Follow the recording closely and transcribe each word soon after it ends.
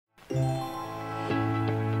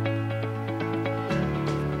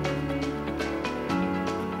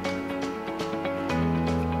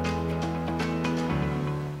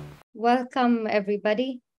Welcome,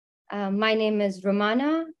 everybody. My name is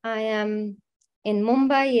Romana. I am in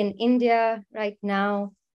Mumbai, in India right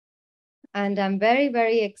now. And I'm very,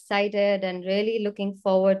 very excited and really looking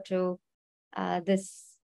forward to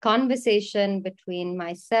this conversation between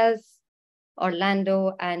myself,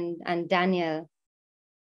 Orlando, and Daniel.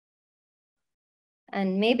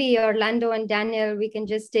 And maybe Orlando and Daniel, we can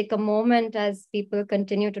just take a moment as people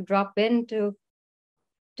continue to drop in to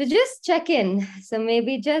just check in. So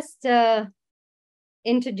maybe just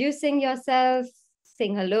introducing yourself,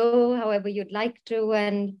 saying hello, however you'd like to,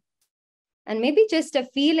 and maybe just a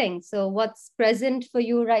feeling. So what's present for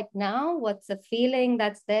you right now? What's a feeling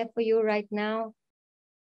that's there for you right now?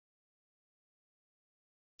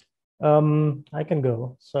 I can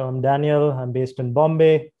go. So I'm Daniel. I'm based in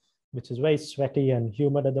Bombay, which is very sweaty and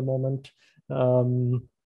humid at the moment. I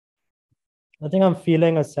think I'm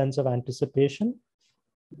feeling a sense of anticipation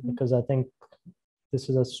because I think this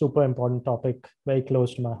is a super important topic, very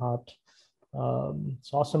close to my heart.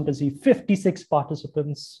 It's awesome to see 56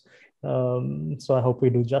 participants. So I hope we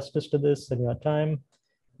do justice to this in your time.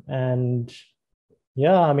 And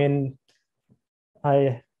yeah, I mean,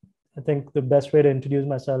 I think the best way to introduce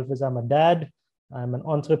myself is I'm a dad, I'm an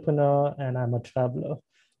entrepreneur, and I'm a traveler.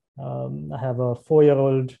 I have a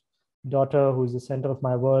 4-year-old daughter who's the center of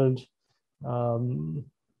my world.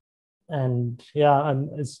 And yeah,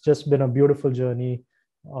 it's just been a beautiful journey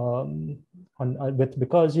with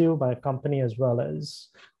Because You, my company, as well as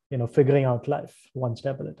figuring out life one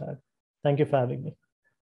step at a time. Thank you for having me.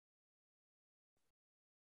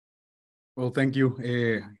 Well, thank you.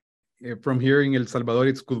 From here in El Salvador,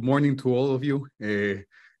 it's good morning to all of you.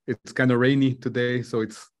 It's kind of rainy today, so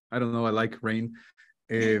I don't know, I like rain.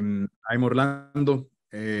 I'm Orlando.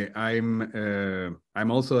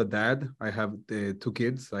 I'm also a dad. I have 2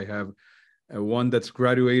 kids. I have one that's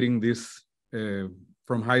graduating this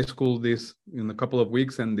from high school this in a couple of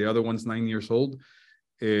weeks, and the other one's 9 years old.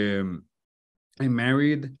 I'm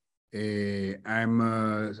married.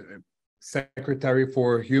 I'm secretary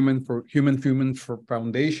for Human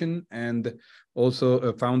Foundation, and also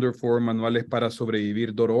a founder for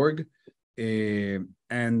manualesparasobrevivir.org.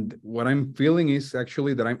 And what I'm feeling is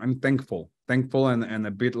actually that I'm thankful and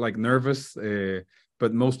a bit like nervous,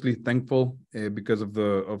 but mostly thankful because of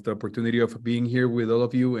the opportunity of being here with all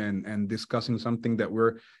of you and discussing something that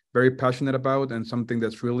we're very passionate about and something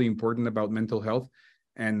that's really important about mental health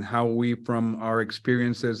and how we, from our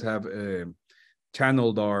experiences, have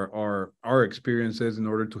channeled our experiences in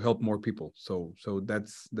order to help more people. So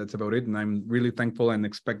that's about it, and I'm really thankful and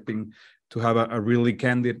expecting to have a really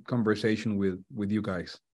candid conversation with you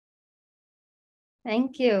guys.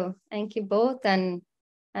 Thank you both, and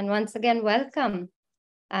once again, welcome,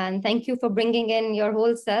 and thank you for bringing in your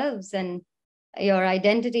whole selves and your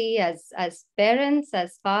identity as parents,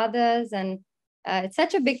 as fathers, and it's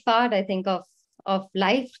such a big part, I think, of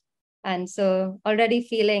life. And so already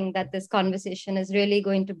feeling that this conversation is really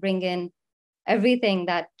going to bring in everything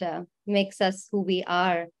that makes us who we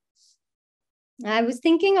are. I was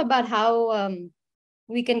thinking about how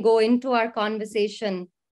we can go into our conversation.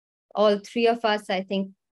 All 3 of us, I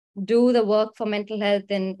think, do the work for mental health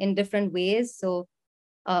in different ways. So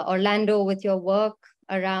Orlando, with your work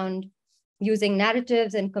around using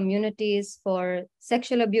narratives and communities for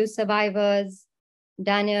sexual abuse survivors.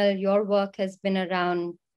 Daniel, your work has been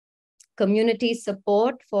around community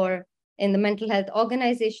support in the mental health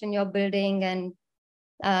organization you're building, and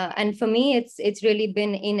for me, it's really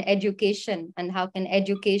been in education, and how can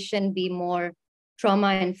education be more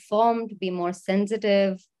trauma informed, be more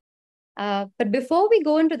sensitive. But before we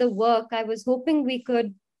go into the work, I was hoping we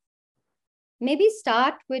could maybe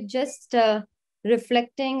start with just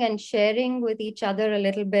reflecting and sharing with each other a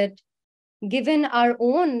little bit, given our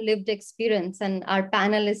own lived experience, and our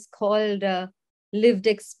panel is called Lived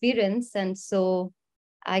Experience. And so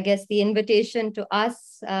I guess the invitation to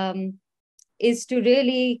us is to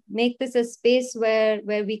really make this a space where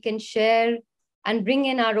we can share and bring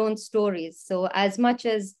in our own stories. So as much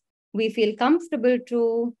as we feel comfortable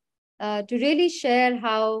to really share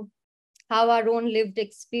how our own lived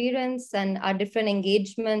experience and our different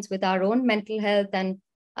engagements with our own mental health and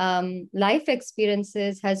life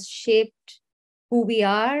experiences has shaped who we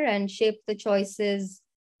are and shaped the choices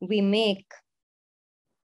we make.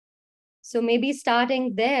 So maybe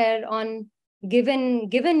starting there on given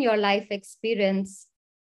your life experience,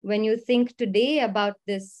 when you think today about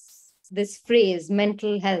this phrase,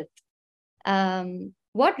 mental health,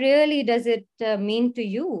 what really does it mean to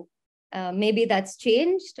you? Maybe that's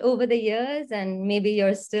changed over the years, and maybe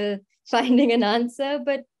you're still finding an answer,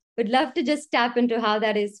 but would love to just tap into how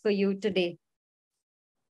that is for you today.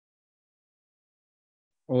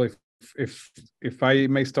 Well, if if I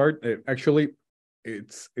may start, actually,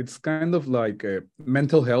 it's kind of like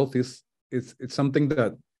mental health it's something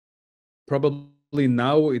that probably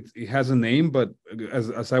now it has a name, but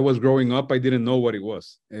as I was growing up, I didn't know what it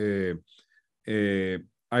was.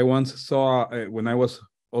 I once saw when I was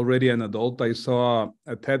already an adult, I saw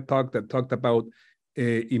a TED talk that talked about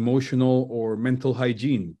emotional or mental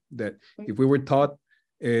hygiene. That if we were taught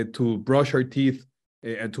to brush our teeth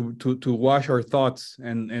and to wash our thoughts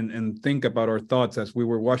and think about our thoughts as we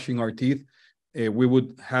were washing our teeth, we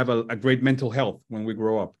would have a great mental health when we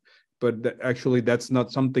grow up. But actually, that's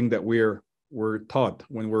not something that we're taught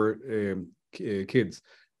when we're kids.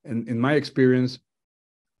 And in my experience,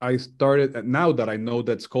 I started now that I know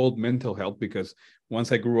that's called mental health, because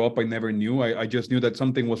once I grew up, I never knew. I just knew that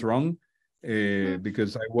something was wrong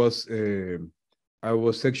because I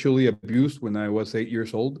was sexually abused when I was 8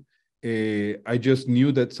 years old. I just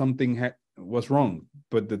knew that something was wrong.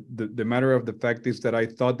 But the matter of the fact is that I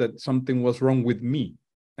thought that something was wrong with me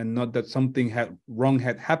and not that something wrong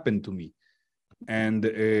had happened to me. And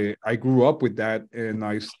I grew up with that, and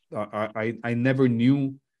I never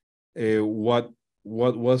knew what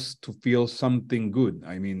was to feel something good.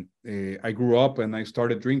 I mean, I grew up and I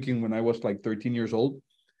started drinking when I was like 13 years old,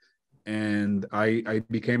 and I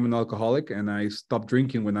became an alcoholic, and I stopped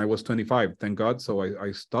drinking when I was 25. Thank God. So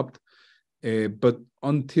I stopped. But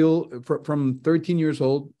from 13 years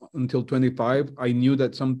old until 25, I knew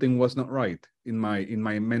that something was not right in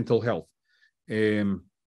my mental health.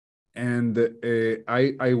 And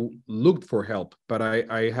I looked for help, but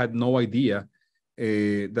I had no idea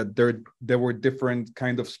that there were different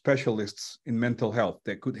kind of specialists in mental health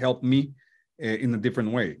that could help me in a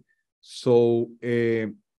different way. So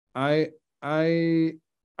I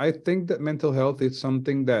think that mental health is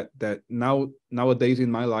something that nowadays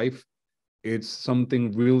in my life, it's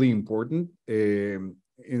something really important in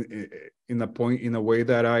a way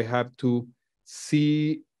that I have to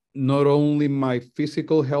see not only my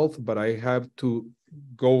physical health, but I have to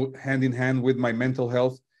go hand in hand with my mental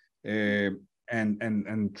health and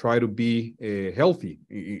try to be healthy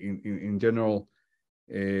in general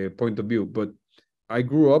point of view. But I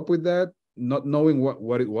grew up with that, not knowing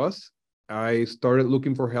what it was. I started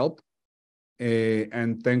looking for help,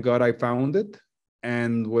 and thank God I found it.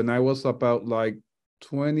 And when I was about like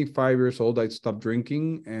 25 years old, I stopped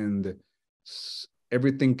drinking, and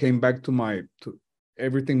everything came back to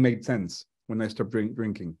everything made sense when I stopped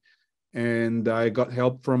drinking. And I got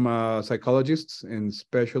help from psychologists and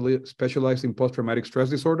specialized in post-traumatic stress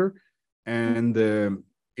disorder. And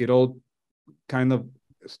it all kind of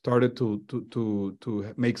started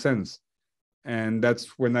to make sense. And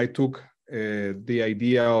that's when I took the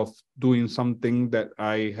idea of doing something that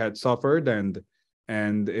I had suffered and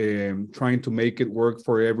trying to make it work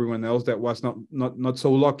for everyone else that was not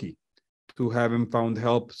so lucky to having found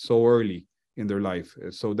help so early in their life.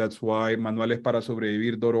 So that's why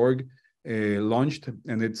manualesparasobrevivir.org launched,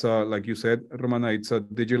 and it's like you said, Romana, it's a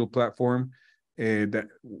digital platform that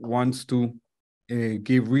wants to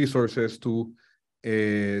give resources to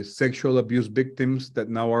sexual abuse victims that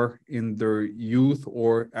now are in their youth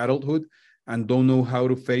or adulthood and don't know how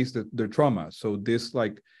to face their trauma. So this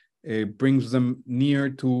brings them near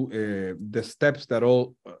to the steps that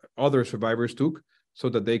all other survivors took, so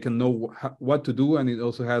that they can know what to do. And it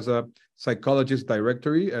also has a psychologist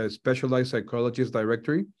directory, a specialized psychologist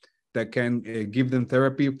directory that can give them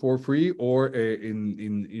therapy for free or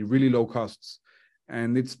in really low costs.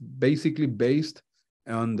 And it's basically based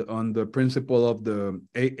on the principle of the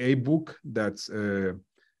AA book, that's the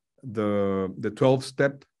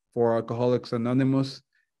 12-step for Alcoholics Anonymous,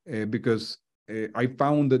 because I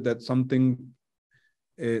found that something,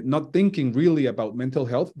 not thinking really about mental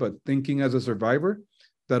health, but thinking as a survivor,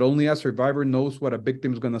 that only a survivor knows what a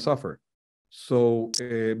victim is going to suffer. So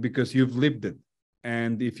because you've lived it,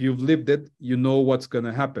 and if you've lived it, you know what's going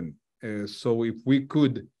to happen. So if we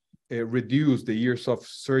could reduce the years of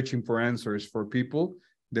searching for answers for people,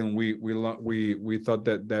 then we thought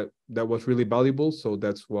that was really valuable. So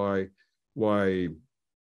that's why we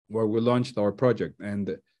launched our project.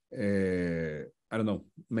 And I don't know,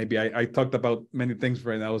 maybe I talked about many things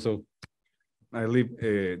right now, so I leave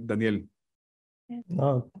Daniel.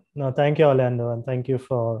 No, thank you, Orlando, and thank you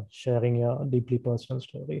for sharing your deeply personal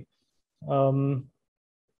story. I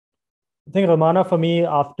think, Romana, for me,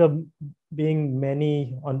 after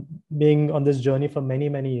being on this journey for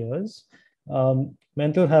many years,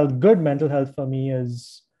 mental health, good mental health for me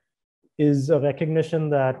is a recognition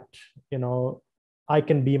that, I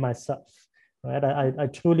can be myself. Right? I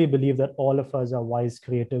truly believe that all of us are wise,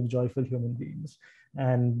 creative, joyful human beings,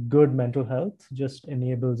 and good mental health just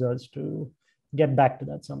enables us to get back to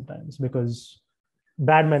that sometimes, because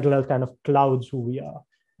bad mental health kind of clouds who we are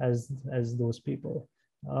as those people.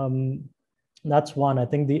 That's one. I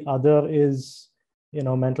think the other is,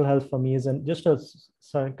 mental health for me is just a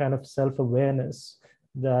kind of self-awareness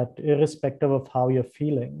that irrespective of how you're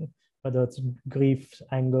feeling, whether it's grief,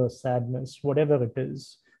 anger, sadness, whatever it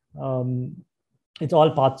is, it's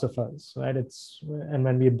all parts of us, right? And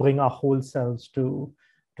when we bring our whole selves to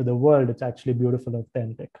the world, it's actually beautiful,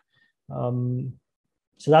 authentic.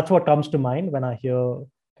 So that's what comes to mind when I hear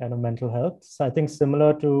kind of mental health. So I think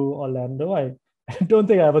similar to Orlando, I don't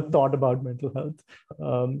think I ever thought about mental health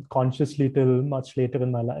consciously till much later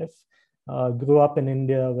in my life. Grew up in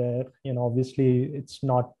India where, obviously it's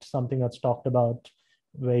not something that's talked about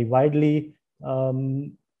very widely.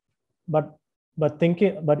 But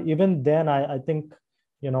even then, I think,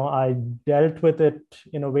 I dealt with it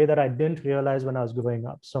in a way that I didn't realize when I was growing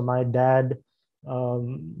up. So my dad,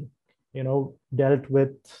 dealt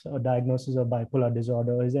with a diagnosis of bipolar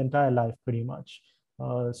disorder his entire life, pretty much.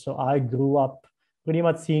 So I grew up pretty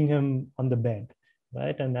much seeing him on the bed,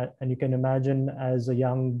 right? And you can imagine as a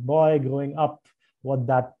young boy growing up what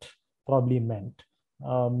that probably meant.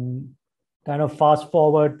 Kind of fast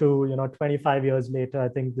forward to 25 years later, I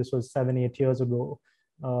think this was 7-8 years ago.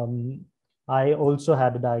 I also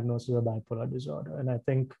had a diagnosis of bipolar disorder, and I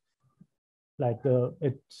think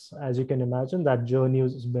it's, as you can imagine, that journey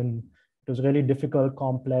it was really difficult,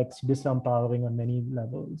 complex, disempowering on many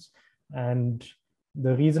levels. And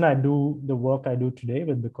the reason I do the work I do today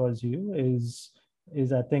with Because You is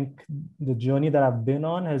I think the journey that I've been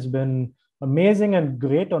on has been amazing and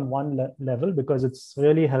great on one level, because it's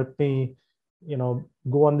really helped me,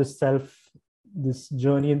 go on this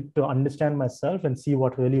journey to understand myself and see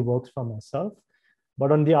what really works for myself.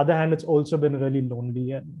 But on the other hand, it's also been really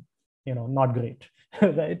lonely and, not great,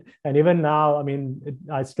 right? And even now, I mean,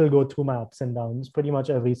 I still go through my ups and downs pretty much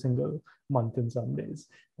every single month in some days.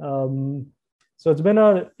 So it's been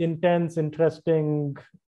an intense, interesting,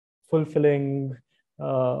 fulfilling,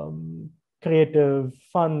 creative,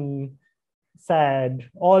 fun, sad,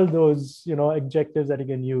 all those, adjectives that you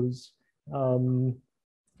can use.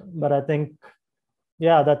 But I think,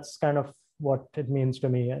 yeah, that's kind of what it means to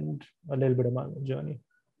me and a little bit of my journey.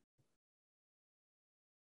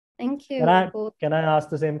 Thank you. Can I ask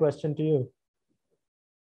the same question to you?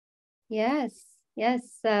 Yes.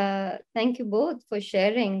 Thank you both for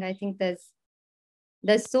sharing. I think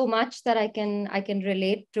there's so much that I can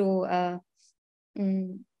relate to.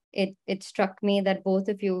 It struck me that both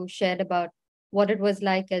of you shared about what it was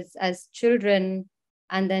like as children,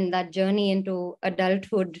 and then that journey into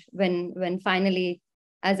adulthood when finally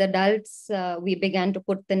as adults we began to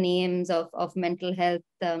put the names of mental health.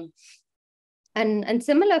 And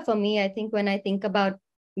similar for me, I think when I think about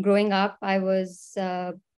growing up, I was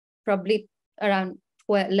probably around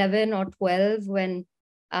 11 or 12 when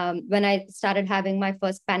I started having my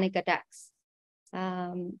first panic attacks.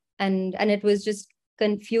 And it was just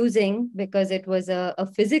confusing because it was a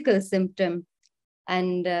physical symptom.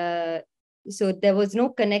 And so there was no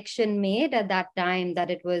connection made at that time that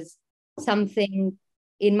it was something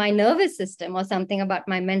in my nervous system or something about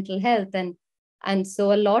my mental health. And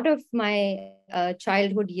so a lot of my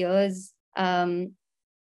childhood years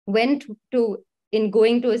went to in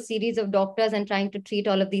going to a series of doctors and trying to treat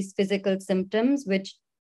all of these physical symptoms, which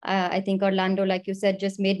I think, Orlando, like you said,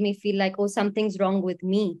 just made me feel like, oh, something's wrong with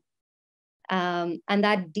me. And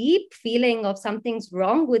that deep feeling of something's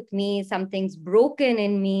wrong with me, something's broken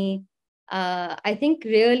in me, I think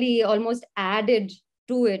really almost added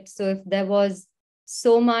to it. So if there was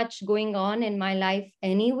so much going on in my life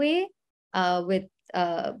anyway,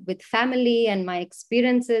 with family and my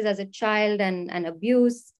experiences as a child and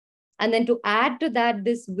abuse, and then to add to that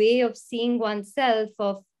this way of seeing oneself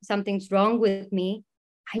of something's wrong with me,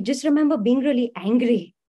 I just remember being really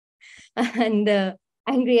angry and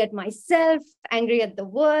angry at myself, angry at the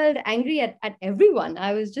world, angry at everyone.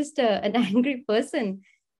 I was just an angry person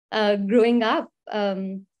growing up.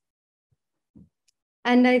 And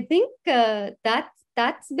I think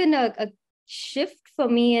that's been a shift for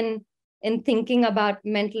me in thinking about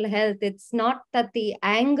mental health. It's not that the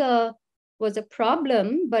anger was a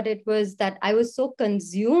problem, but it was that I was so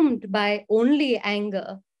consumed by only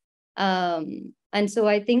anger. And so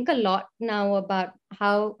I think a lot now about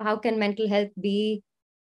how can mental health be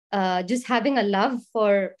just having a love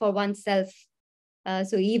for oneself.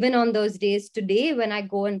 So even on those days today, when I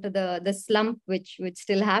go into the slump, which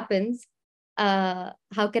still happens,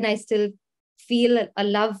 how can I still feel a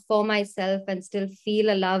love for myself and still feel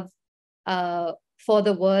a love for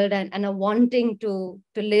the world and a wanting to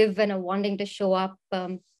live and a wanting to show up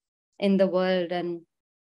in the world. And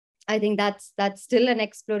I think that's still an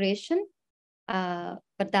exploration.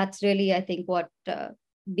 But that's really, I think, what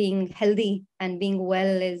being healthy and being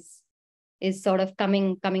well is sort of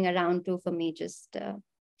coming around to for me. Just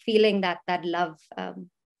feeling that love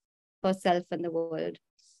for self and the world.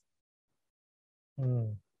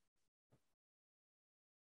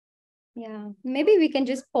 Yeah, maybe we can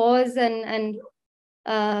just pause and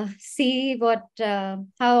see what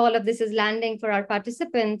how all of this is landing for our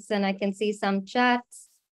participants, and I can see some chats.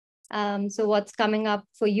 So what's coming up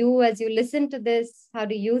for you as you listen to this? How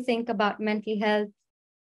do you think about mental health?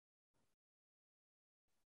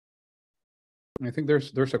 I think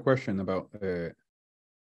there's a question about it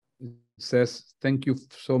says, thank you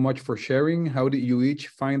so much for sharing. How did you each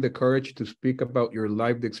find the courage to speak about your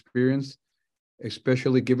lived experience,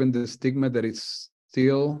 especially given the stigma that is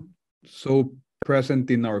still so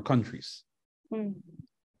present in our countries? I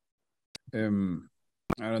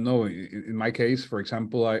don't know. In my case, for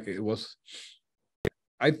example, I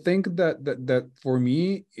think that for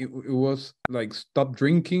me, it was like stop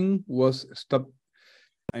drinking was stop.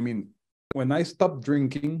 I mean, when I stopped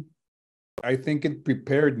drinking, I think it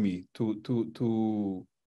prepared me to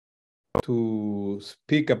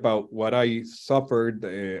speak about what I suffered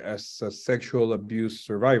as a sexual abuse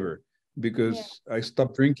survivor, because I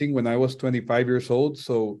stopped drinking when I was 25 years old.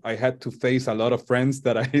 So I had to face a lot of friends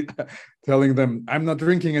that I telling them I'm not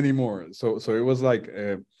drinking anymore. So it was like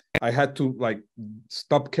I had to like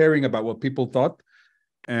stop caring about what people thought,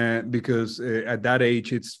 because at that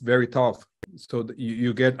age it's very tough. So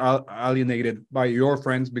you get alienated by your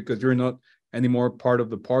friends because you're not anymore part of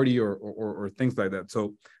the party or things like that.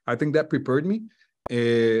 So I think that prepared me.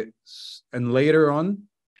 And later on,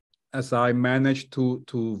 as I managed to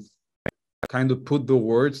kind of put the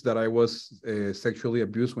words that I was sexually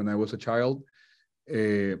abused when I was a child,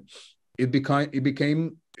 it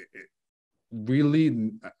became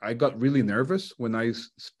really, I got really nervous when I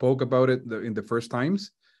spoke about it in the first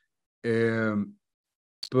times.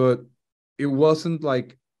 But it wasn't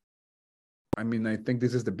like, I mean, I think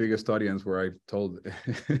this is the biggest audience where I've told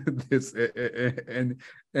this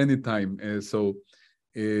anytime. So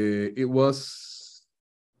it was,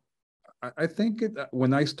 I think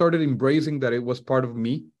when I started embracing that it was part of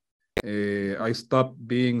me, I stopped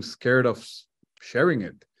being scared of sharing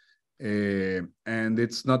it. And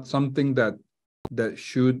it's not something that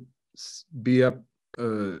should be a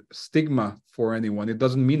stigma for anyone. It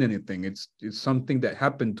doesn't mean anything. It's something that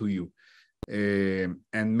happened to you.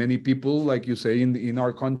 And many people, like you say, in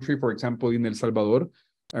our country, for example, in El Salvador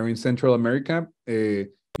or in Central America,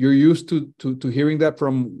 you're used to hearing that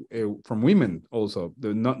from women also,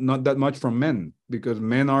 not that much from men, because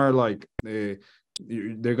men are like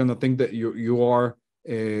they're gonna think that you are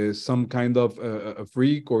some kind of a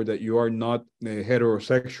freak, or that you are not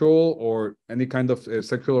heterosexual or any kind of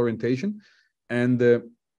sexual orientation. And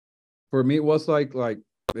for me, it was like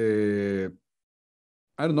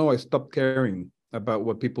I don't know, I stopped caring about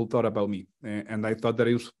what people thought about me, and I thought that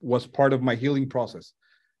it was part of my healing process,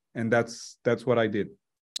 and that's what I did.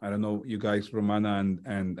 I don't know, you guys, Romana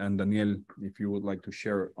and Daniel, if you would like to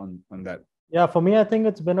share on that. Yeah, for me, I think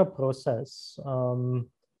it's been a process.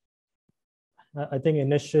 I think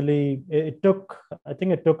initially it took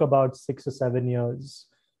about 6 or 7 years.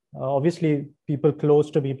 Obviously, people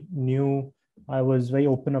close to me knew I was very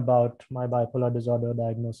open about my bipolar disorder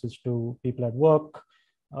diagnosis to people at work.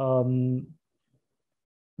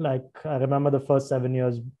 Like I remember the first 7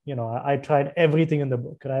 years, I tried everything in the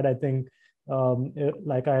book, right? I think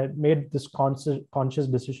like I made this conscious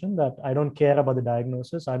decision that I don't care about the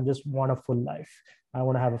diagnosis. I just want a full life. I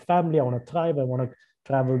want to have a family. I want to thrive. I want to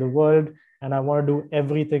travel the world, and I want to do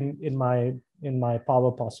everything in my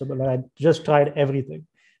power possible. And I just tried everything.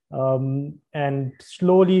 And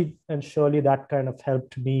slowly and surely that kind of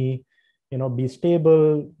helped me, be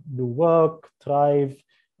stable, do work, thrive.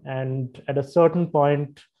 And at a certain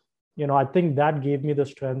point, I think that gave me the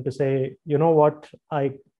strength to say, you know what,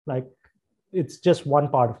 it's just one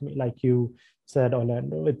part of me, like you said,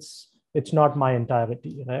 Orlando. It's not my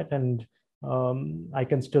entirety, right? And I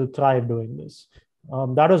can still thrive doing this.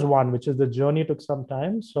 That was one, which is the journey took some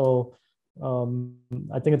time. So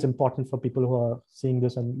I think it's important for people who are seeing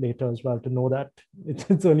this and later as well to know that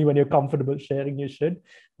it's only when you're comfortable sharing you should.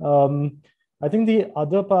 I think the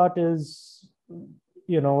other part is,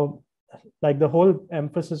 like the whole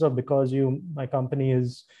emphasis of Because You, my company,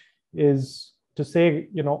 is to say,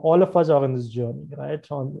 all of us are on this journey, right?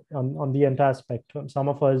 On the entire spectrum. Some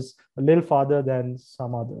of us a little farther than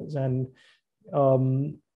some others. And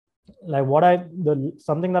like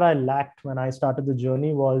something that I lacked when I started the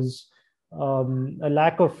journey was a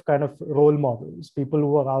lack of kind of role models, people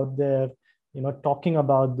who are out there talking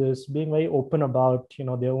about this, being very open about,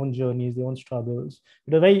 their own journeys, their own struggles.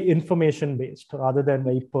 It was very information based rather than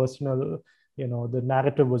very personal. The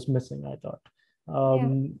narrative was missing, I thought.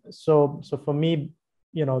 So for me,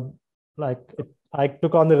 like I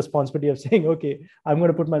took on the responsibility of saying, okay, I'm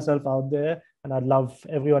going to put myself out there, and I'd love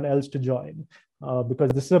everyone else to join,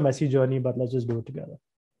 because this is a messy journey, but let's just do it together.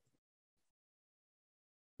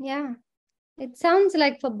 Yeah, it sounds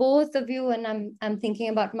like for both of you, and I'm thinking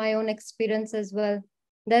about my own experience as well.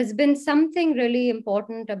 There's been something really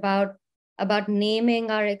important about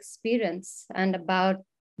naming our experience and about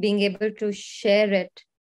being able to share it.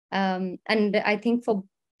 And I think for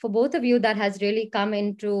both of you, that has really come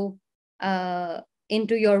into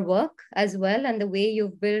your work as well, and the way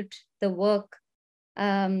you've built the work.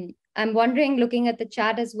 I'm wondering, looking at the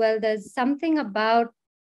chat as well, there's something about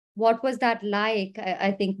what was that like?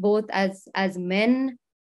 I think both as men,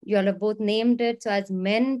 you all have both named it. So as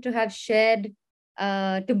men, to have shared,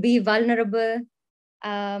 to be vulnerable,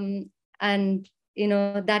 and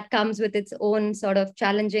that comes with its own sort of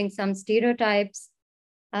challenging some stereotypes,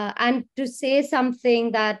 and to say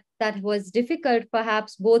something that was difficult,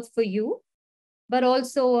 perhaps both for you, but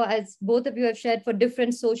also, as both of you have shared, for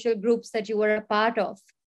different social groups that you were a part of.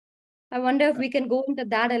 I wonder if we can go into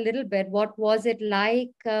that a little bit. What was it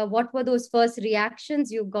like? What were those first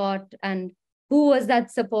reactions you got? And who was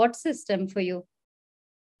that support system for you?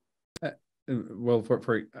 Well,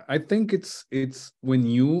 I think it's when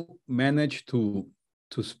you manage to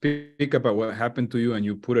speak about what happened to you and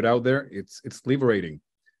you put it out there, it's liberating.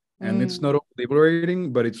 And it's not only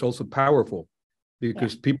liberating, but it's also powerful,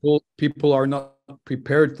 because people are not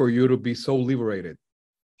prepared for you to be so liberated.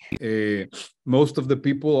 Most of the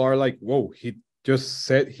people are like, whoa, he just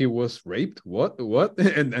said he was raped, what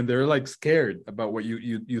and they're like scared about what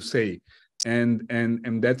you say, and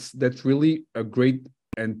that's really a great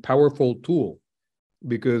and powerful tool,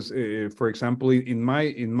 because for example, in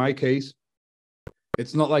my case,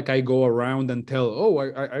 it's not like I go around and tell, oh,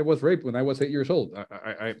 I was raped when I was 8 years old.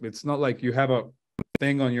 It's not like you have a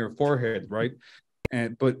thing on your forehead, right?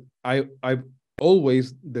 But I've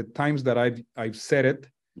always, the times that I've said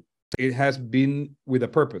it has been with a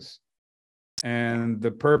purpose, and the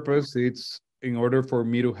purpose, it's in order for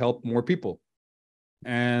me to help more people.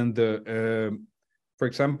 And for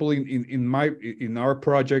example, in our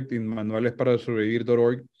project in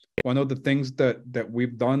manualesparasobrevivir.org, one of the things that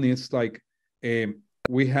we've done is like,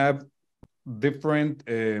 we have different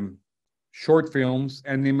short films,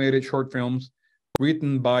 animated short films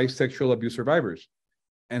written by sexual abuse survivors,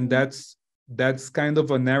 and that's kind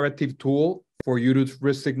of a narrative tool for you to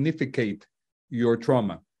resignificate your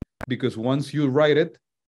trauma, because once you write it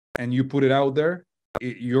and you put it out there,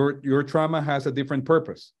 your trauma has a different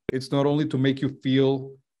purpose. It's not only to make you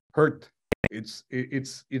feel hurt,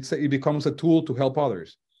 it becomes a tool to help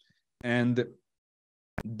others. And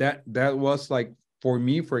that was like, for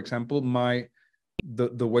me, for example,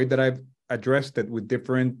 the way that I've addressed it with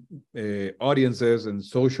different audiences and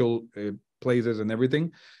social places and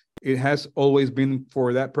everything, it has always been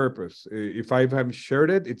for that purpose. If I have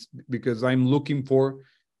shared it, it's because I'm looking for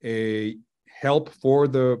a help for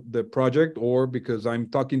the project, or because I'm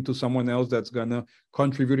talking to someone else that's gonna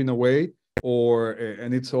contribute in a way, or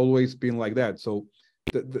and it's always been like that. So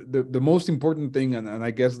the most important thing, and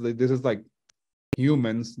I guess that this is like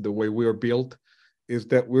humans, the way we are built, is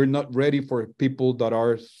that we're not ready for people that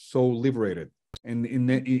are so liberated, and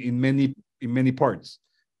in many parts.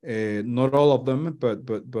 Not all of them, but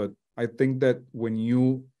I think that when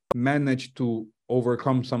you manage to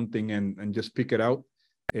overcome something and just pick it out,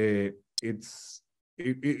 it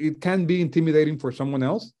can be intimidating for someone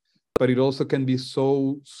else, but it also can be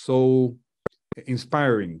so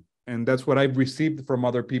inspiring. And that's what I've received from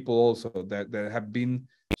other people also, that have been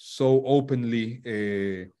so openly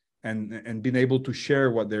and been able to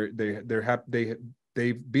share what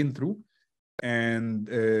they've been through, and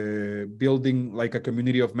building like a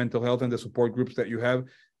community of mental health and the support groups that you have.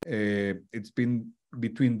 It's been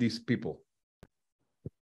between these people.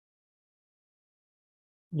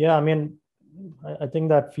 Yeah, I mean, I think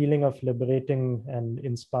that feeling of liberating and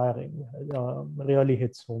inspiring really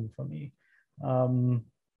hits home for me. I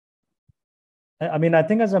mean, I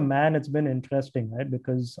think as a man, it's been interesting, right?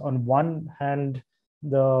 Because on one hand,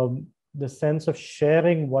 the sense of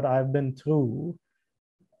sharing what I've been through,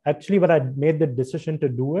 actually, when I made the decision to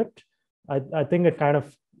do it, I think it kind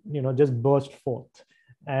of, just burst forth.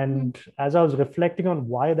 And as I was reflecting on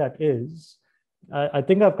why that is, I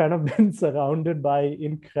think I've kind of been surrounded by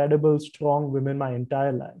incredible, strong women my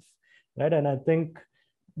entire life, right? And I think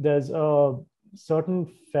there's a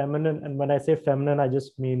certain feminine, and when I say feminine, I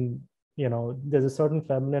just mean there's a certain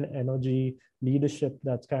feminine energy, leadership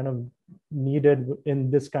that's kind of needed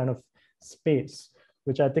in this kind of space,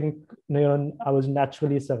 which I think I was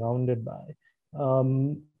naturally surrounded by.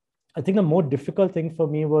 I think the more difficult thing for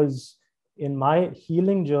me was in my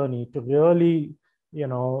healing journey to really,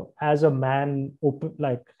 as a man,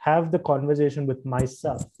 have the conversation with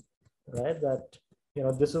myself, right? That,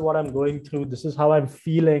 this is what I'm going through. This is how I'm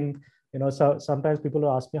feeling. So sometimes people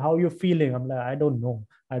will ask me, how are you feeling? I'm like, I don't know.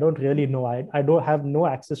 I don't really know. I don't have no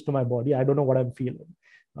access to my body. I don't know what I'm feeling.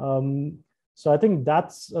 So I think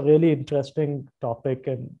that's a really interesting topic,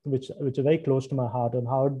 and which is very close to my heart. And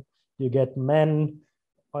how you get men,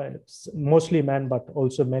 mostly men, but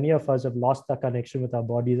also many of us have lost that connection with our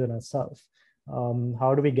bodies and ourselves.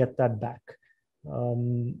 How do we get that back?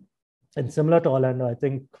 And similar to Orlando, I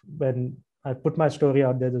think when I put my story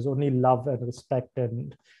out there, there's only love and respect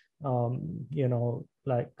and, oh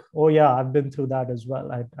yeah, I've been through that as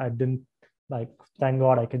well. I didn't, thank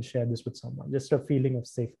God I can share this with someone. Just a feeling of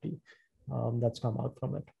safety that's come out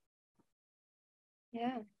from it.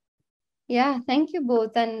 Yeah, thank you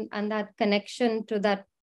both. And that connection to that,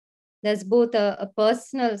 there's both a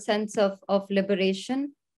personal sense of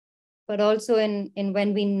liberation, but also in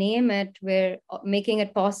when we name it, we're making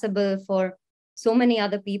it possible for so many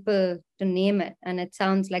other people to name it. And it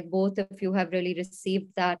sounds like both of you have really received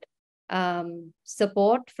that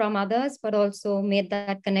support from others, but also made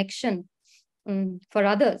that connection for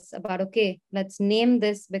others about, okay, let's name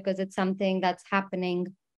this because it's something that's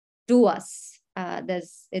happening to us.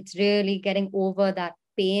 It's really getting over that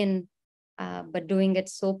pain, but doing it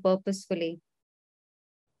so purposefully.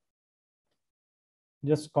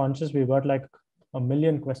 Just conscious, we got like a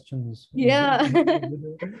million questions. Yeah.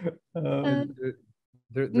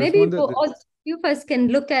 Maybe all you first can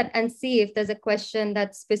look at and see if there's a question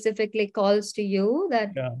that specifically calls to you that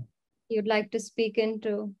you'd like to speak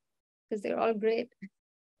into, because they're all great.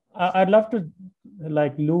 I'd love to,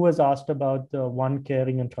 like Lou has asked about the one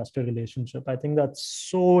caring and trusted relationship. I think that's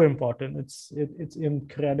so important. It's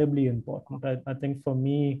incredibly important. I think for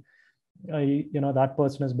me, that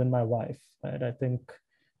person has been my wife, right? I think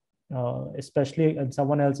especially, and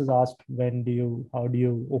someone else has asked, how do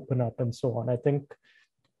you open up and so on. I think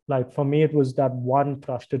like for me, it was that one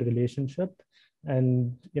trusted relationship.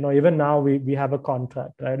 And, even now we have a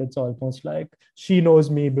contract, right? It's almost like she knows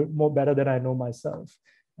me better than I know myself.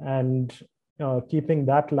 And keeping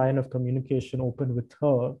that line of communication open with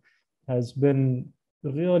her has been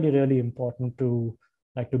really, really important to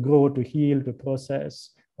grow, to heal, to process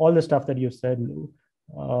all the stuff that you said, Lou.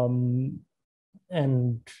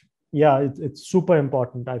 And yeah, it's super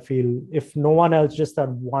important. I feel if no one else, just that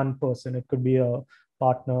one person, it could be a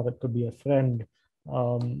partner, it could be a friend.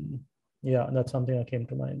 Yeah, that's something that came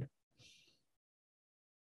to mind.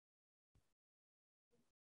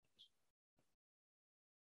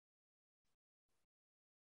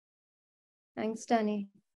 Thanks, Danny.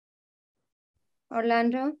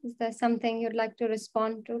 Orlando, is there something you'd like to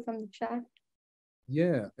respond to from the chat?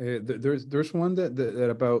 Yeah, there's one that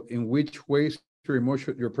about in which ways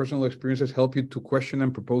your personal experiences help you to question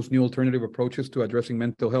and propose new alternative approaches to addressing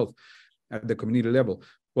mental health at the community level.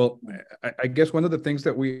 Well, I guess one of the things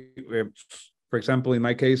that we, for example, in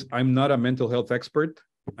my case, I'm not a mental health expert.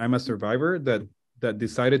 I'm a survivor that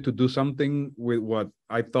decided to do something with what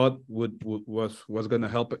I thought was going to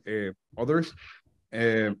help others.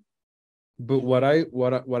 But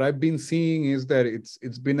what I've been seeing is that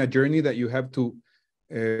it's been a journey that you have to,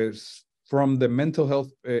 from the mental health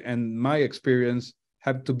and my experience,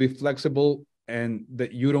 have to be flexible, and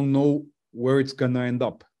that you don't know where it's gonna end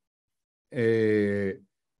up.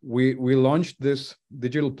 We launched this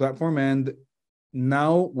digital platform, and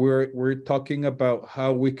now we're talking about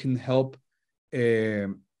how we can help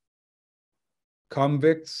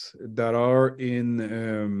convicts that are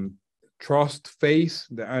in trust phase.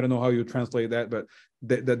 I don't know how you translate that, but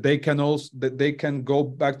that they can go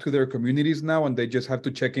back to their communities now, and they just have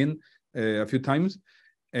to check in a few times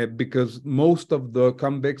because most of the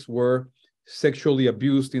convicts were sexually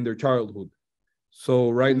abused in their childhood. So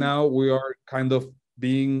right now we are kind of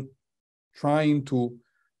trying to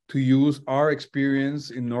use our experience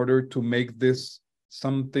in order to make this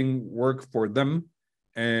something work for them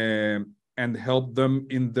and help them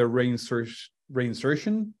in the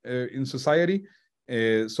reinsertion in society.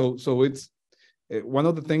 So it's one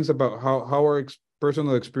of the things about how our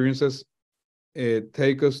personal experiences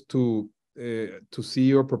take us to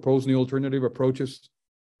see or propose new alternative approaches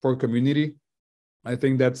for community. I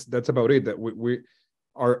think that's about it. That we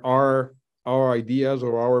our ideas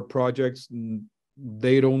or our projects,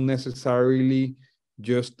 they don't necessarily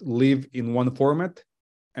just live in one format,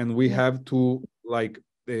 and we have to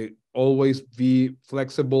always be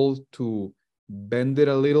flexible to bend it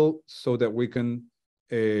a little so that we can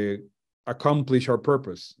accomplish our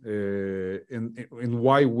purpose in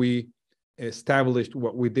why we established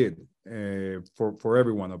what we did for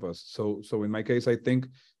every one of us. So in my case, I think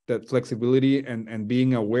that flexibility and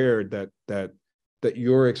being aware that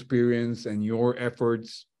your experience and your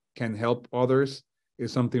efforts can help others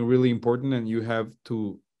is something really important, and you have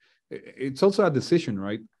to. It's also a decision,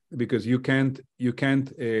 right? Because you can't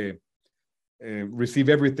receive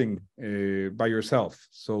everything by yourself.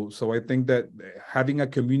 So I think that having a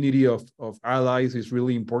community of allies is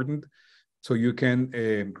really important. So you can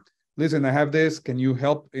listen. I have this. Can you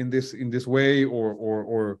help in this way?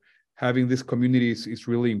 Or having this community is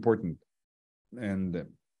really important. And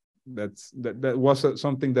that was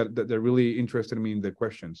something that really interested me in the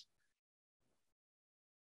questions.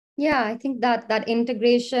 Yeah, I think that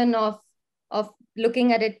integration of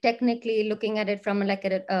looking at it technically, looking at it from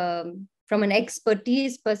from an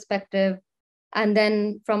expertise perspective, and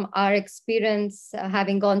then from our experience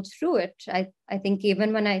having gone through it, I think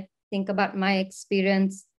even when I think about my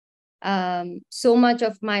experience, so much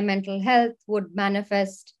of my mental health would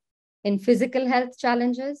manifest in physical health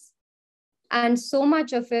challenges. And so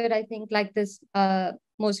much of it, I think, like this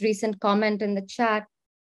most recent comment in the chat,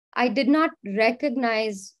 I did not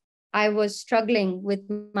recognize I was struggling with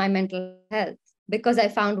my mental health because I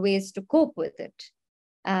found ways to cope with it.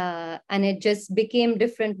 And it just became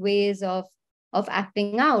different ways of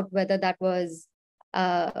acting out, whether that was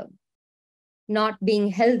not being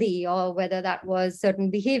healthy or whether that was certain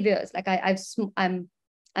behaviors. Like I'm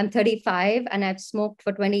 35 and I've smoked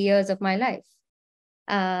for 20 years of my life.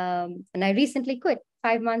 And I recently quit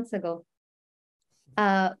 5 months ago.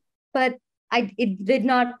 But it did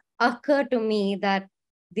not occur to me that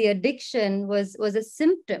the addiction was a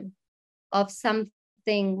symptom of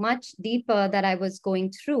something much deeper that I was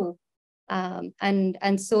going through.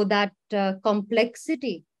 And so that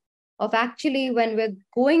complexity of actually when we're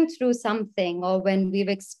going through something or when we've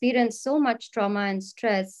experienced so much trauma and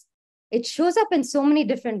stress, it shows up in so many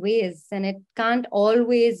different ways, and it can't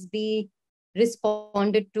always be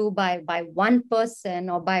responded to by one person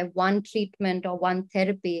or by one treatment or one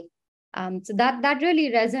therapy. So that really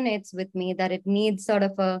resonates with me, that it needs sort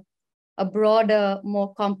of a broader,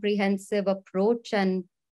 more comprehensive approach. And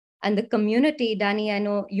the community, Danny, I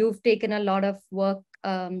know you've taken a lot of work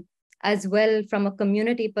as well from a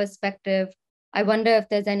community perspective. I wonder if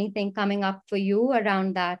there's anything coming up for you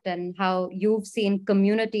around that and how you've seen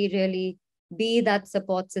community really be that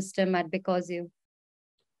support system at Because You.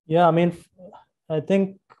 Yeah, I mean, I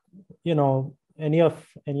think, any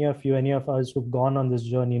of us who've gone on this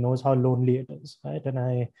journey knows how lonely it is, right? And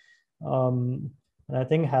I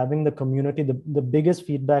think having the community, the biggest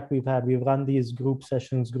feedback we've run these group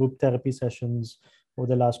therapy sessions over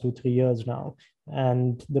the last 2-3 years now.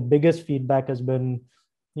 And the biggest feedback has been,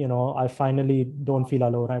 I finally don't feel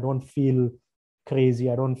alone. I don't feel crazy.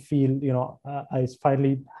 I don't feel, I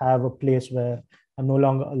finally have a place where I'm no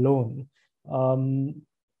longer alone.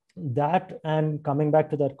 That, and coming back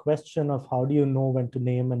to that question of how do you know when to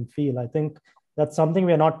name and feel, I think that's something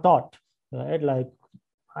we're not taught, right? Like,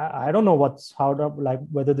 I don't know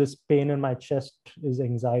whether this pain in my chest is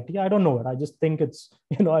anxiety. I don't know it. I just think it's,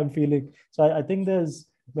 I'm feeling. So I think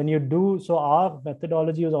when you do, so our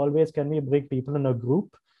methodology is always, can we bring people in a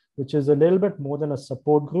group, which is a little bit more than a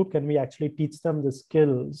support group? Can we actually teach them the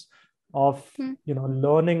skills of,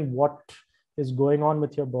 learning what is going on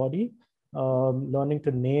with your body, learning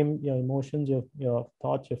to name your emotions, your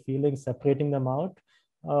thoughts, your feelings, separating them out.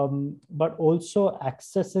 But also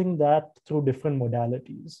accessing that through different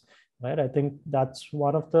modalities, right? I think that's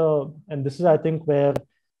one of and this is, I think, where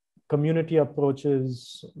community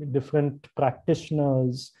approaches, different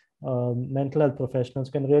practitioners, mental health professionals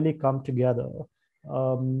can really come together.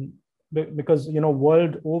 Because,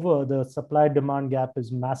 world over, the supply-demand gap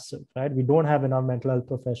is massive, right? We don't have enough mental health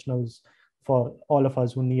professionals for all of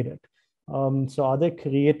us who need it. So are there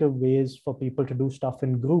creative ways for people to do stuff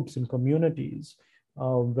in groups, in communities,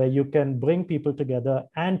 where you can bring people together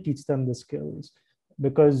and teach them the skills?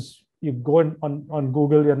 Because you go on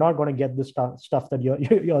Google, you're not going to get the stuff that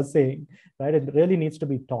you're saying, right? It really needs to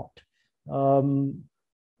be taught.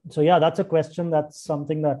 So yeah, that's a question. That's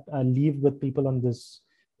something that I leave with people on this,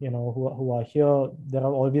 who are here. There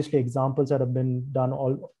are obviously examples that have been done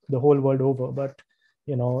the whole world over, but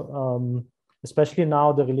especially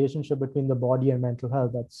now, the relationship between the body and mental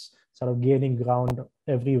health, that's sort of gaining ground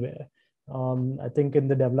everywhere. I think in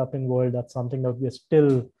the developing world, that's something that we're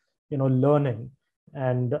still, learning.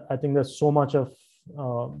 And I think there's so much of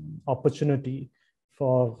opportunity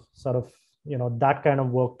for sort of, that kind of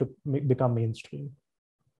work to become mainstream.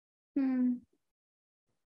 Hmm.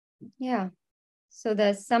 Yeah. So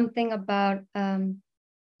there's something about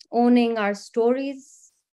owning our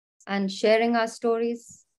stories and sharing our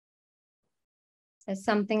stories. There's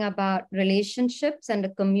something about relationships and a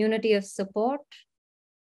community of support.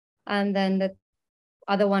 And then the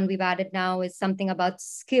other one we've added now is something about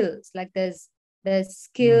skills. Like there's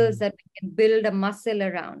skills that we can build a muscle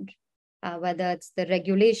around, whether it's the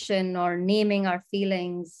regulation or naming our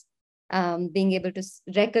feelings, being able to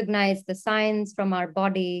recognize the signs from our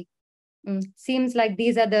body. Seems like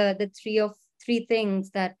these are the three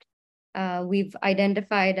things that we've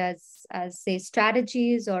identified as say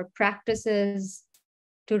strategies or practices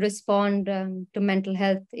to respond to mental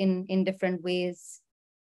health in different ways.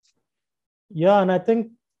 Yeah, and I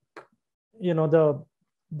think, you know,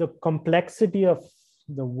 the complexity of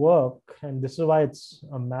the work, and this is why it's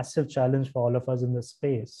a massive challenge for all of us in this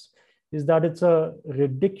space, is that it's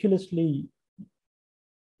ridiculously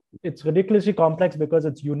complex because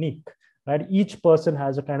it's unique, right? Each person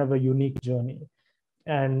has a kind of a unique journey,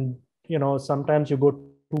 and you know, sometimes you go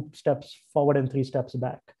 2 steps forward and 3 steps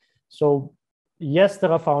back. So yes,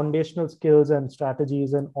 there are foundational skills and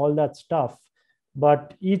strategies and all that stuff,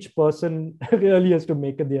 but each person really has to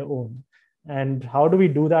make it their own. And how do we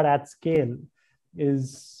do that at scale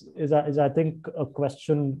is I think a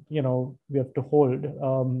question, you know, we have to hold.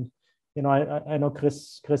 You know, I know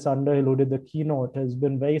Chris Underhill, who did the keynote, has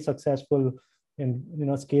been very successful in, you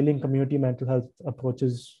know, scaling community mental health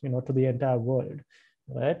approaches, you know, to the entire world,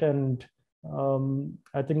 right? And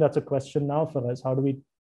I think that's a question now for us. How do we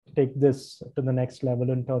take this to the next level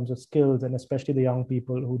in terms of skills, and especially the young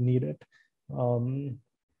people who need it?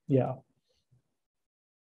 Yeah.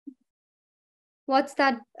 What's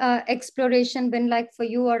that exploration been like for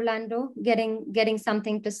you, Orlando? Getting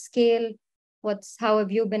something to scale. How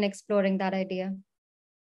have you been exploring that idea?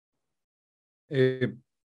 You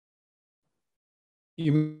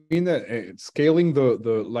mean that scaling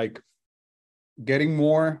the like getting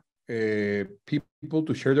more people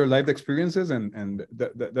to share their life experiences and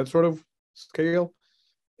that sort of scale?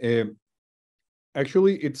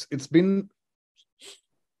 Actually, it's been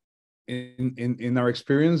in our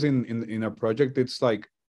experience in our project. It's like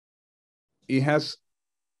it has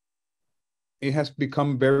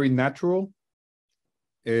become very natural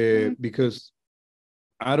because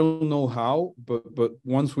I don't know how, but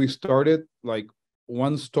once we started, like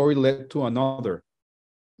one story led to another.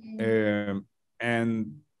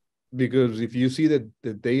 And because if you see the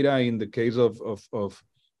data in the case of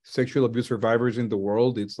sexual abuse survivors in the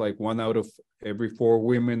world, it's like 1 out of every 4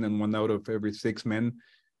 women and 1 out of every 6 men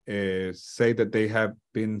say that they have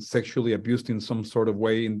been sexually abused in some sort of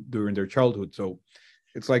way during their childhood. So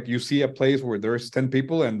it's like you see a place where there's 10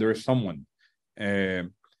 people and there's someone.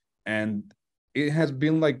 And it has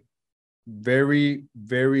been like very,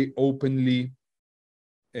 very openly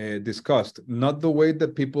discussed, not the way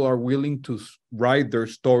that people are willing to write their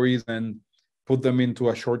stories and put them into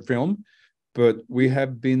a short film, but we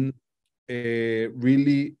have been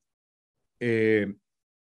really, I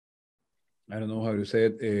don't know how to say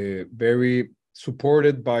it, very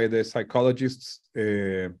supported by the psychologists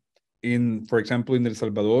for example, in El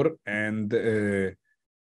Salvador, and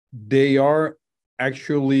they are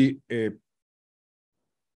actually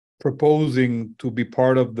proposing to be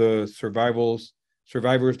part of the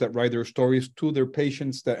survivors that write their stories to their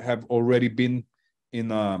patients that have already been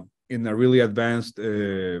in a really advanced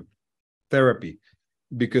therapy,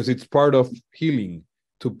 because it's part of healing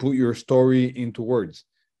to put your story into words.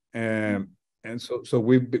 And so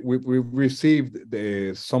we've received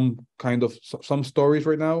some stories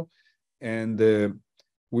right now, and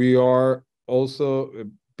we are also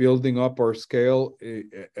building up our scale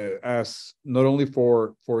as not only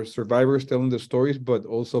for survivors telling the stories, but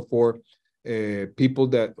also for people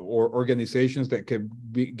or organizations that can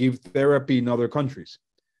give therapy in other countries.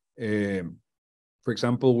 For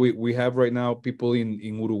example, we have right now people in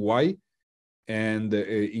Uruguay and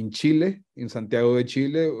in Chile, in Santiago de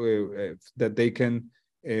Chile, that they can.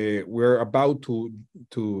 We're about to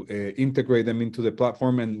integrate them into the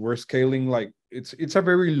platform, and we're scaling. Like it's a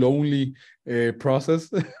very lonely process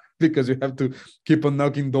because you have to keep on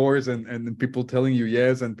knocking doors and people telling you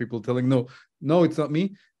yes and people telling no, it's not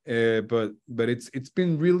me. But it's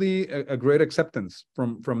been really a great acceptance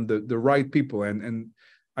from the right people, and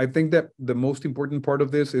I think that the most important part of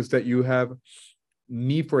this is that you have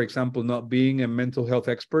me, for example, not being a mental health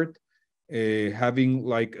expert, having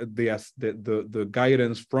like the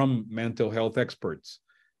guidance from mental health experts,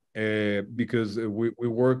 because we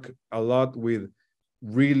work a lot with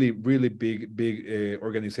really big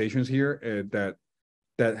organizations here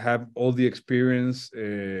that have all the experience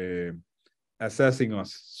assessing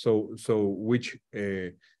us. So which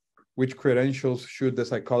credentials should the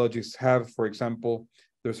psychologists have, for example,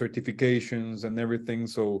 their certifications and everything.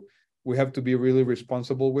 So we have to be really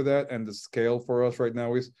responsible with that. And the scale for us right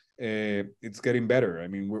now is it's getting better. I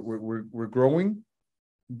mean, we're growing,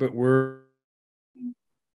 but we're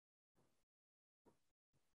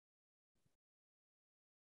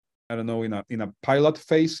I don't know, in a pilot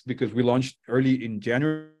phase, because we launched early in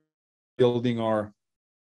January, building our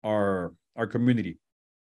community.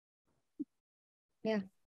 Yeah,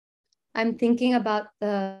 I'm thinking about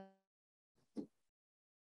at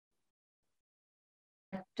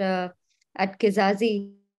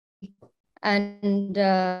Kizazi, and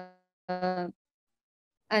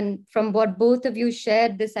from what both of you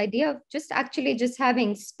shared, this idea of just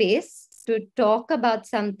having space to talk about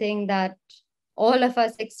something that all of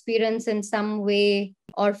us experience in some way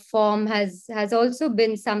or form has also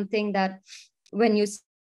been something that when you start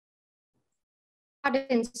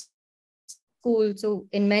in school, so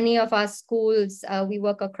in many of our schools, we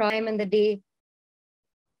work across time in the day,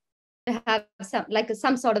 have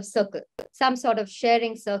some sort of circle, some sort of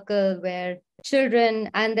sharing circle where children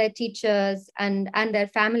and their teachers and their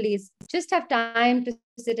families just have time to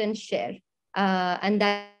sit and share. And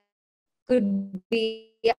that could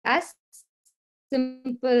be as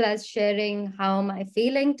simple as sharing, how am I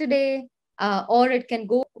feeling today? Or it can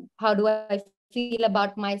go, how do I feel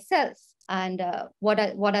about myself? And what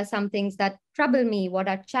are some things that trouble me? What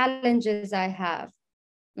are challenges I have?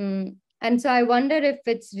 And so I wonder if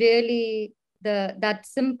it's really that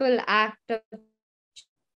simple act of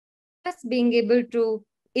just being able to,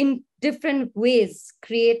 in different ways,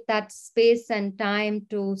 create that space and time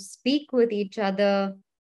to speak with each other,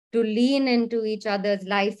 to lean into each other's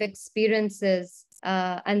life experiences.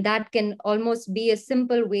 And that can almost be a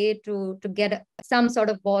simple way to get some sort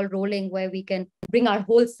of ball rolling where we can bring our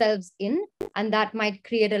whole selves in. And that might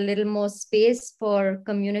create a little more space for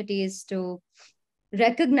communities to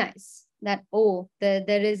recognize that, oh, there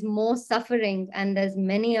is more suffering, and there's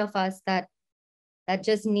many of us that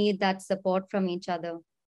just need that support from each other.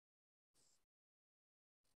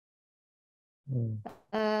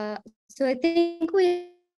 So I think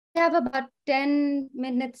we have about 10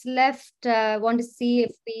 minutes left. I want to see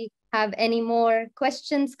if we have any more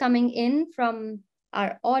questions coming in from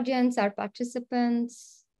our audience, our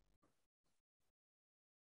participants.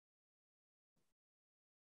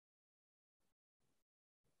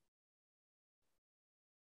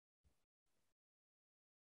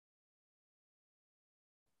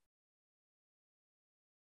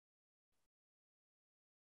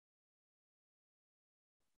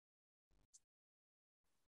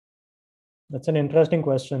 That's an interesting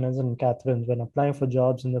question, isn't it, Catherine? When applying for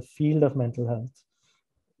jobs in the field of mental health,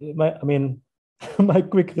 my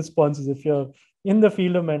quick response is, if you're in the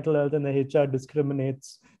field of mental health and the HR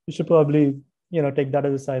discriminates, you should probably take that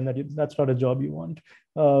as a sign that that's not a job you want,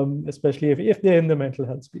 especially if they're in the mental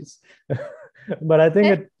health space. But I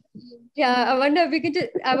think I wonder if we could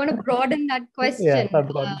I want to broaden that question.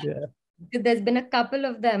 There's been a couple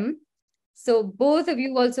of them. So both of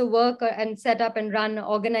you also work and set up and run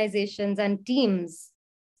organizations and teams.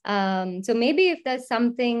 So maybe if there's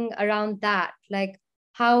something around that, like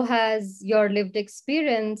how has your lived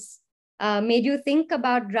experience made you think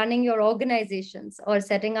about running your organizations or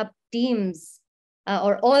setting up teams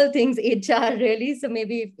or all things HR, really? So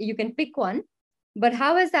maybe you can pick one. But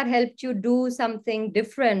how has that helped you do something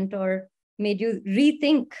different or made you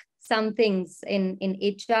rethink some things in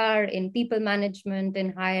HR, in people management,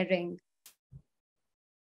 in hiring?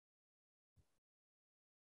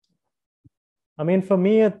 I mean, for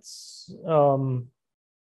me, it's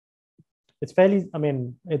fairly, I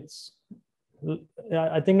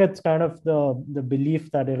think it's kind of the belief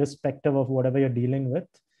that irrespective of whatever you're dealing with,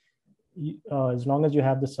 as long as you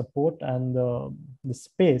have the support and the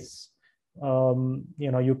space,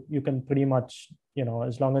 you can pretty much,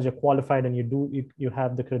 as long as you're qualified and you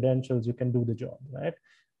have the credentials, you can do the job, right?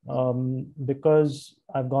 Because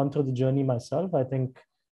I've gone through the journey myself, I think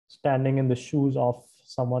standing in the shoes of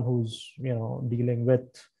someone who's dealing with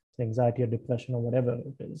anxiety or depression or whatever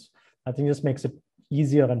it is, I think this makes it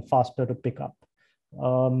easier and faster to pick up.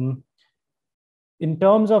 In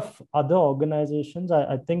terms of other organizations,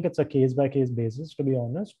 I think it's a case-by-case basis, to be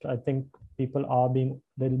honest. I think people are being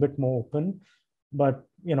a little bit more open, but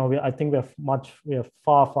I think we're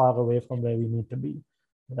far away from where we need to be,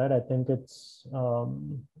 right? I think it's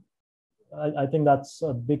I think that's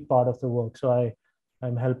a big part of the work. So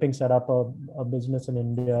I'm helping set up a business in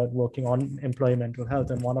India working on employee mental health.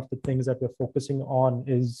 And one of the things that we're focusing on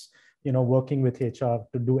is, working with HR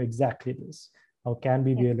to do exactly this. How can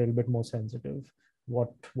we be a little bit more sensitive?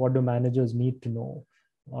 what do managers need to know?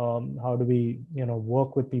 How do we,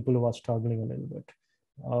 work with people who are struggling a little bit?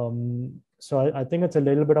 So I think it's a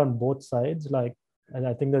little bit on both sides. And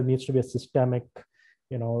I think there needs to be a systemic,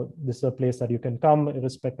 this is a place that you can come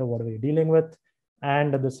irrespective of whatever you're dealing with.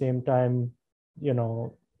 And at the same time,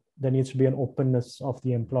 there needs to be an openness of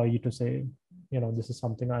the employee to say, this is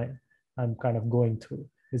something I'm kind of going through.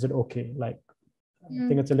 Is it okay? I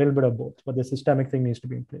think it's a little bit of both, but the systemic thing needs to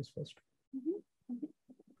be in place first.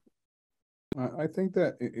 I think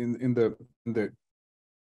that in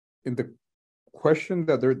the question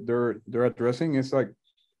that they're addressing is like,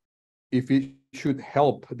 if it should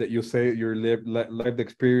help that you say your lived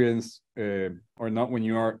experience or not when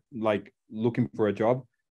you are like looking for a job.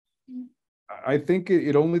 I think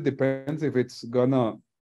it only depends if it's gonna,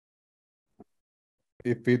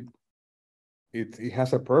 if it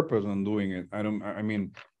has a purpose on doing it. I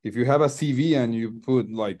mean, if you have a CV and you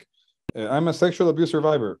put like, I'm a sexual abuse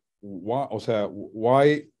survivor,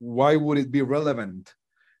 why would it be relevant?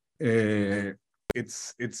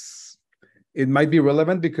 It might be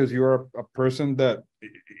relevant because you're a person that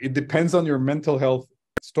it depends on your mental health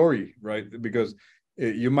story, right? Because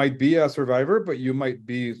you might be a survivor, but you might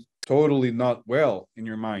be totally not well in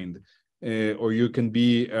your mind, or you can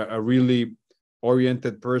be a really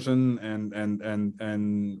oriented person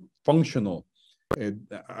and functional.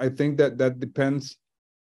 I think that depends.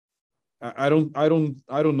 I don't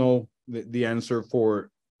know the answer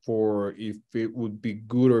for if it would be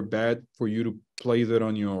good or bad for you to place it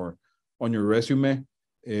on your resume.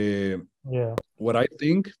 What I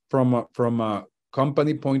think from a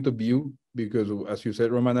company point of view, because as you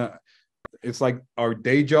said, Romana, it's like our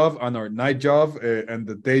day job and our night job, and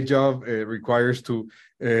the day job requires to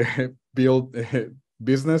build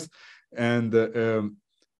business, and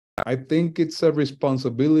I think it's a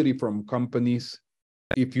responsibility from companies,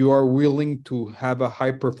 if you are willing to have a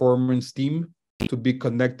high performance team, to be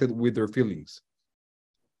connected with their feelings.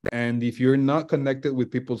 And if you're not connected with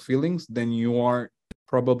people's feelings, then you are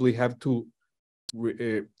probably have to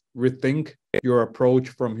rethink your approach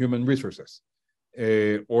from human resources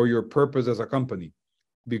or your purpose as a company.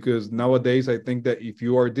 Because nowadays, I think that if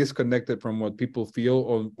you are disconnected from what people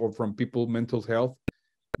feel or from people's mental health,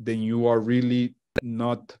 then you are really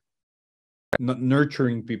not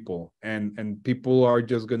nurturing people, and people are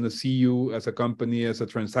just going to see you as a company, as a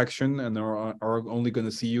transaction, and are only going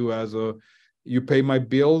to see you as you pay my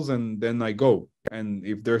bills and then I go. And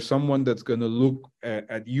if there's someone that's going to look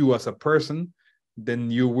at you as a person,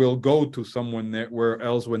 then you will go to someone where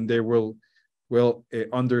else when they will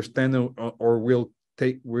understand or will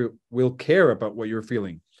care about what you're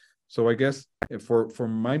feeling. So I guess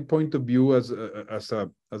from my point of view as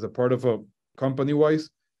a part of a company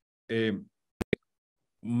wise,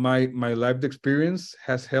 my lived experience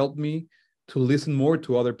has helped me to listen more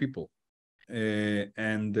to other people,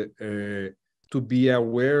 and to be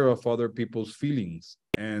aware of other people's feelings,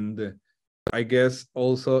 and I guess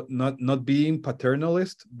also not being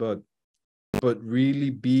paternalist, but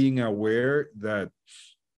really being aware that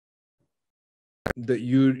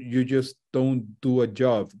you just don't do a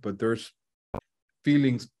job, but there's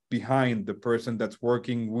feelings behind the person that's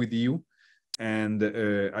working with you. And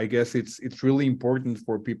I guess it's really important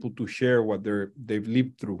for people to share what they've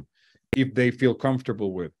lived through, if they feel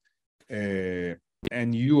comfortable with,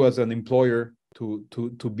 and you as an employer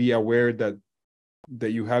to be aware that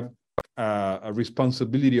you have a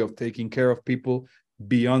responsibility of taking care of people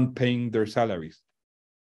beyond paying their salaries.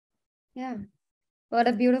 Yeah, what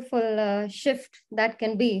a beautiful shift that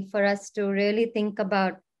can be for us to really think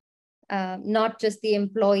about not just the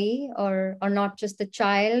employee or not just the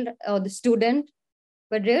child or the student,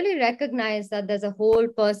 but really recognize that there's a whole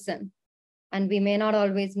person. And we may not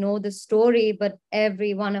always know the story, but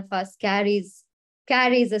every one of us carries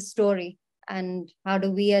a story. And how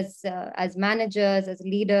do we as managers, as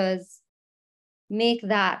leaders, make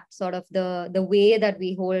that sort of the way that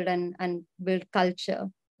we hold and build culture,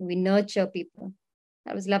 we nurture people.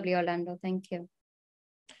 That was lovely, Orlando. Thank you.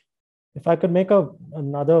 If I could make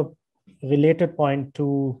another related point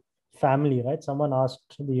to family, right? Someone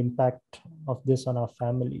asked the impact of this on our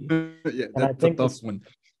family. Yeah, and that's a tough one.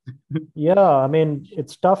 Yeah, I mean,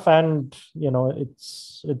 it's tough, and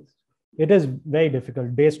it is very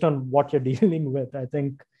difficult based on what you're dealing with. I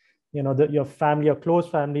think, your family, your close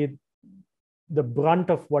family, the brunt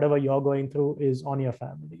of whatever you're going through is on your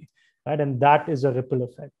family, right? And that is a ripple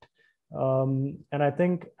effect. And I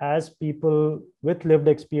think as people with lived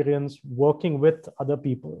experience working with other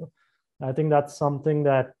people, I think that's something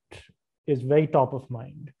that is very top of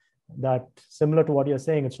mind. That similar to what you're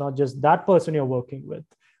saying, it's not just that person you're working with,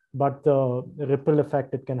 but the ripple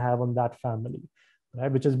effect it can have on that family.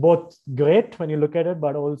 right? Which is both great when you look at it,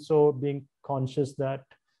 but also being conscious that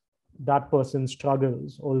that person's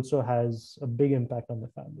struggles also has a big impact on the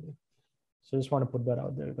family. So I just want to put that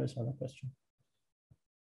out there if I saw that question.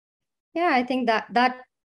 Yeah, I think that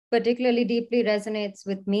particularly deeply resonates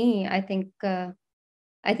with me. I think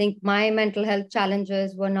my mental health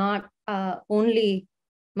challenges were not only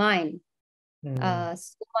mine. So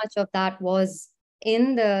much of that was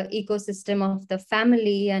in the ecosystem of the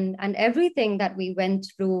family and everything that we went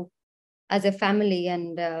through as a family.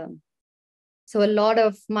 And so a lot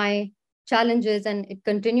of my challenges, and it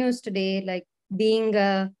continues today, like being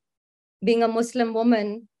a Muslim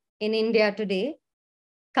woman in India today,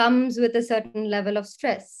 comes with a certain level of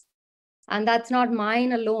stress. And that's not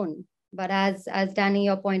mine alone. But as Danny,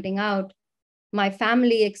 you're pointing out, my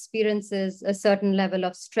family experiences a certain level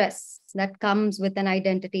of stress that comes with an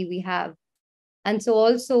identity we have. And so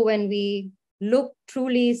also when we look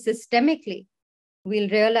truly systemically, we'll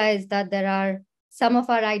realize that there are some of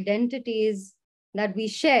our identities that we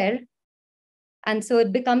share. And so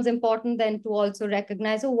it becomes important then to also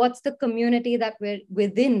recognize, what's the community that we're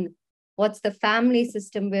within? What's the family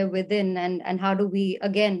system we're within? And how do we,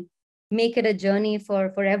 again, make it a journey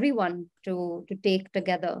for everyone to take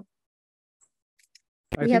together?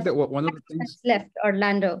 I think that one of the things left,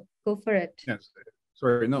 Orlando, go for it. Yes,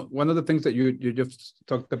 sorry. No, one of the things that you just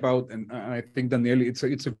talked about, and I think Danielle, it's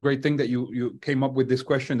a great thing that you came up with this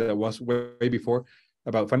question that was way before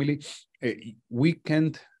about family. We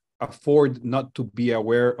can't afford not to be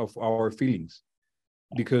aware of our feelings,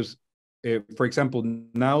 because, for example,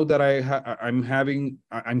 now that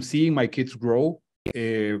I'm seeing my kids grow.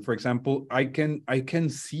 For example, I can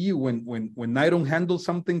see when I don't handle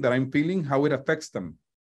something that I'm feeling, how it affects them,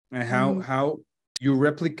 and how you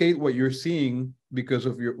replicate what you're seeing because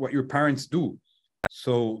of what your parents do.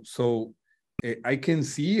 So I can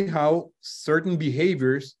see how certain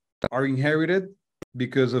behaviors are inherited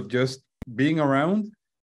because of just being around.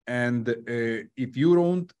 And if you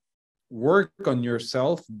don't work on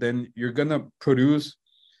yourself, then you're gonna produce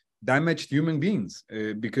damaged human beings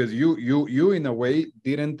because you in a way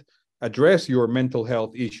didn't address your mental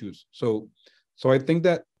health issues. So I think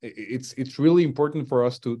that it's really important for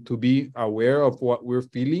us to be aware of what we're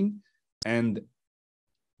feeling, and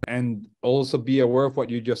also be aware of what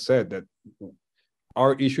you just said, that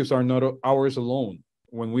our issues are not ours alone.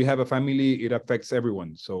 When we have a family, it affects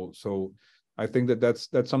everyone. So I think that's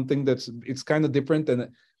something it's kind of different. And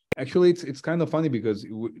actually it's kind of funny because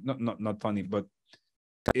not funny, but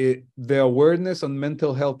the awareness on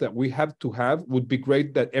mental health that we have to have would be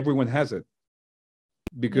great that everyone has it.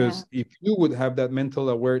 Because if you would have that mental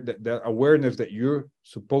that awareness that you're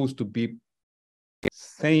supposed to be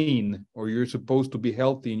sane, or you're supposed to be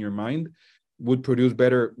healthy in your mind, would produce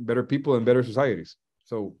better people and better societies.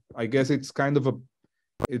 So I guess it's kind of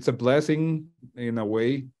it's a blessing in a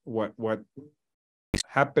way what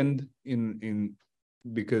happened in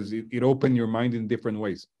because it opened your mind in different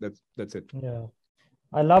ways. That's it. Yeah.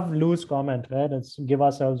 I love Lou's comment, right? It's give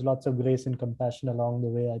ourselves lots of grace and compassion along the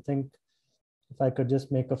way. I think if I could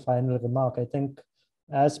just make a final remark, I think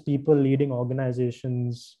as people leading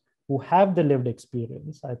organizations who have the lived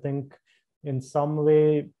experience, I think in some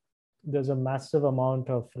way there's a massive amount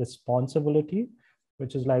of responsibility,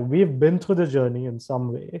 which is like we've been through the journey in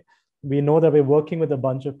some way. We know that we're working with a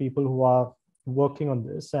bunch of people who are working on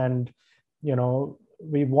this, and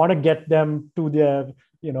we want to get them to their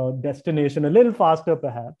destination a little faster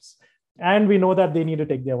perhaps, and we know that they need to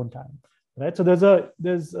take their own time, right? So there's a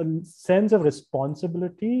sense of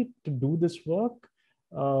responsibility to do this work.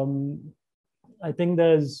 I think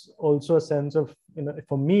there's also a sense of,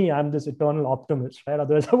 for me, I'm this eternal optimist, right?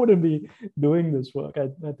 Otherwise I wouldn't be doing this work. I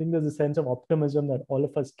think there's a sense of optimism that all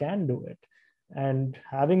of us can do it, and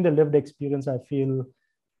having the lived experience, I feel,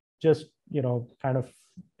 just kind of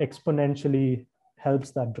exponentially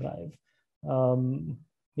helps that drive.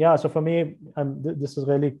 So for me, this is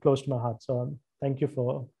really close to my heart. So thank you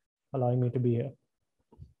for allowing me to be here.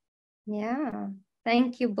 Yeah,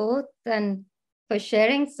 thank you both, and for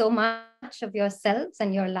sharing so much of yourselves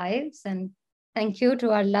and your lives. And thank you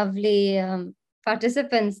to our lovely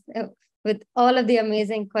participants with all of the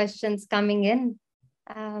amazing questions coming in.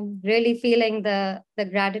 Really feeling the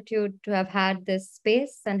gratitude to have had this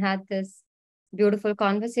space and had this beautiful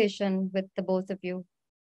conversation with the both of you.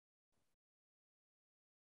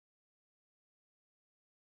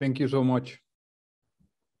 Thank you so much.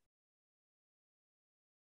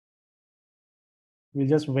 We'll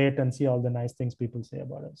just wait and see all the nice things people say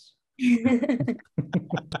about us.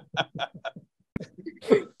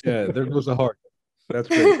 Yeah, there goes the heart. That's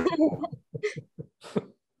great.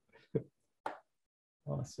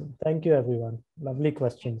 Awesome. Thank you, everyone. Lovely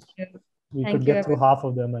questions. We Thank could you, get through half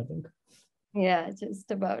of them, I think. Yeah,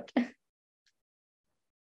 just about.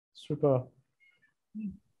 Super.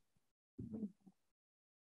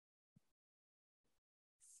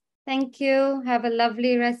 Thank you. Have a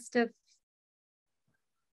lovely rest of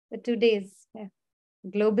the 2 days. Yeah.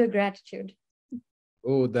 Global gratitude.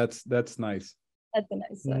 Oh, that's nice. That's a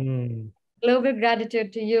nice one. Global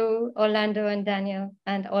gratitude to you, Orlando and Daniel,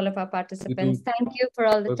 and all of our participants. Thank you for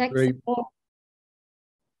all the That's tech great. support.